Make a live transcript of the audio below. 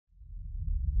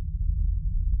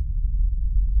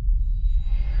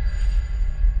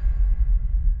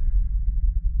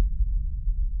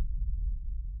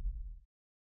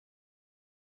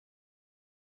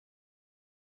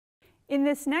In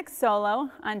this next solo,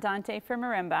 Andante for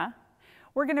Marimba,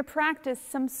 we're going to practice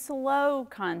some slow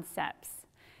concepts.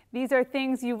 These are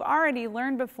things you've already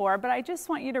learned before, but I just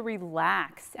want you to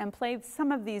relax and play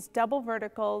some of these double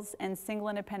verticals and single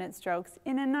independent strokes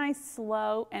in a nice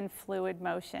slow and fluid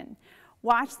motion.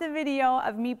 Watch the video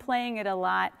of me playing it a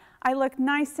lot. I look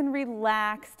nice and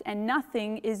relaxed and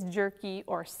nothing is jerky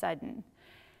or sudden.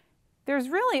 There's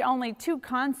really only two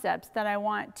concepts that I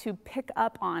want to pick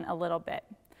up on a little bit.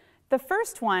 The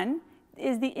first one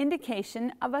is the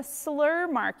indication of a slur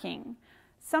marking.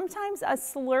 Sometimes a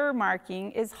slur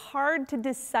marking is hard to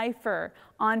decipher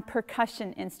on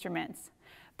percussion instruments,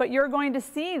 but you're going to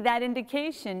see that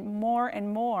indication more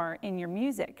and more in your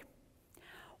music.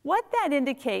 What that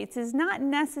indicates is not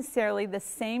necessarily the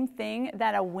same thing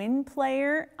that a wind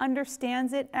player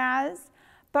understands it as,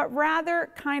 but rather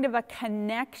kind of a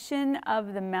connection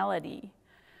of the melody.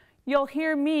 You'll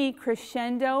hear me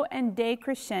crescendo and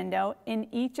decrescendo in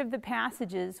each of the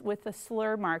passages with a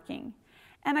slur marking.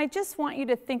 And I just want you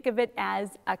to think of it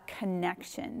as a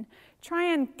connection.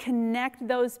 Try and connect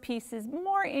those pieces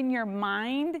more in your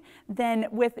mind than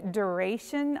with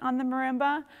duration on the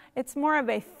marimba. It's more of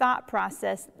a thought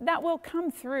process that will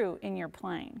come through in your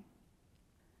playing.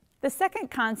 The second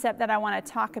concept that I want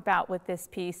to talk about with this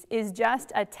piece is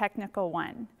just a technical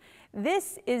one.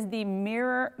 This is the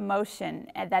mirror motion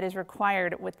that is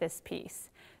required with this piece.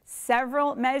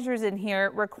 Several measures in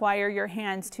here require your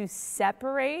hands to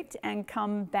separate and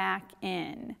come back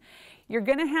in. You're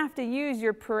going to have to use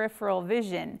your peripheral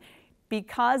vision.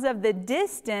 Because of the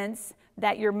distance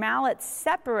that your mallets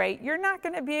separate, you're not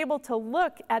going to be able to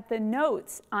look at the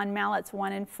notes on mallets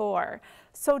 1 and 4.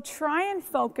 So try and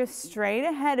focus straight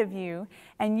ahead of you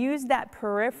and use that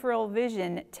peripheral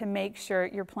vision to make sure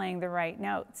you're playing the right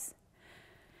notes.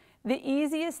 The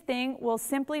easiest thing will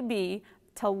simply be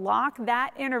to lock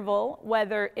that interval,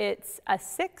 whether it's a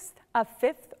sixth, a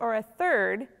fifth, or a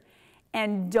third,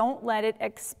 and don't let it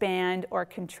expand or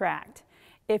contract.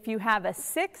 If you have a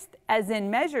sixth, as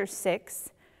in measure 6,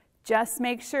 just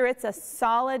make sure it's a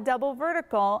solid double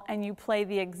vertical and you play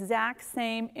the exact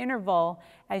same interval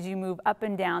as you move up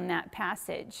and down that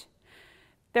passage.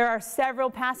 There are several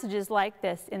passages like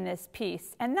this in this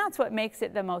piece, and that's what makes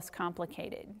it the most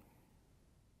complicated.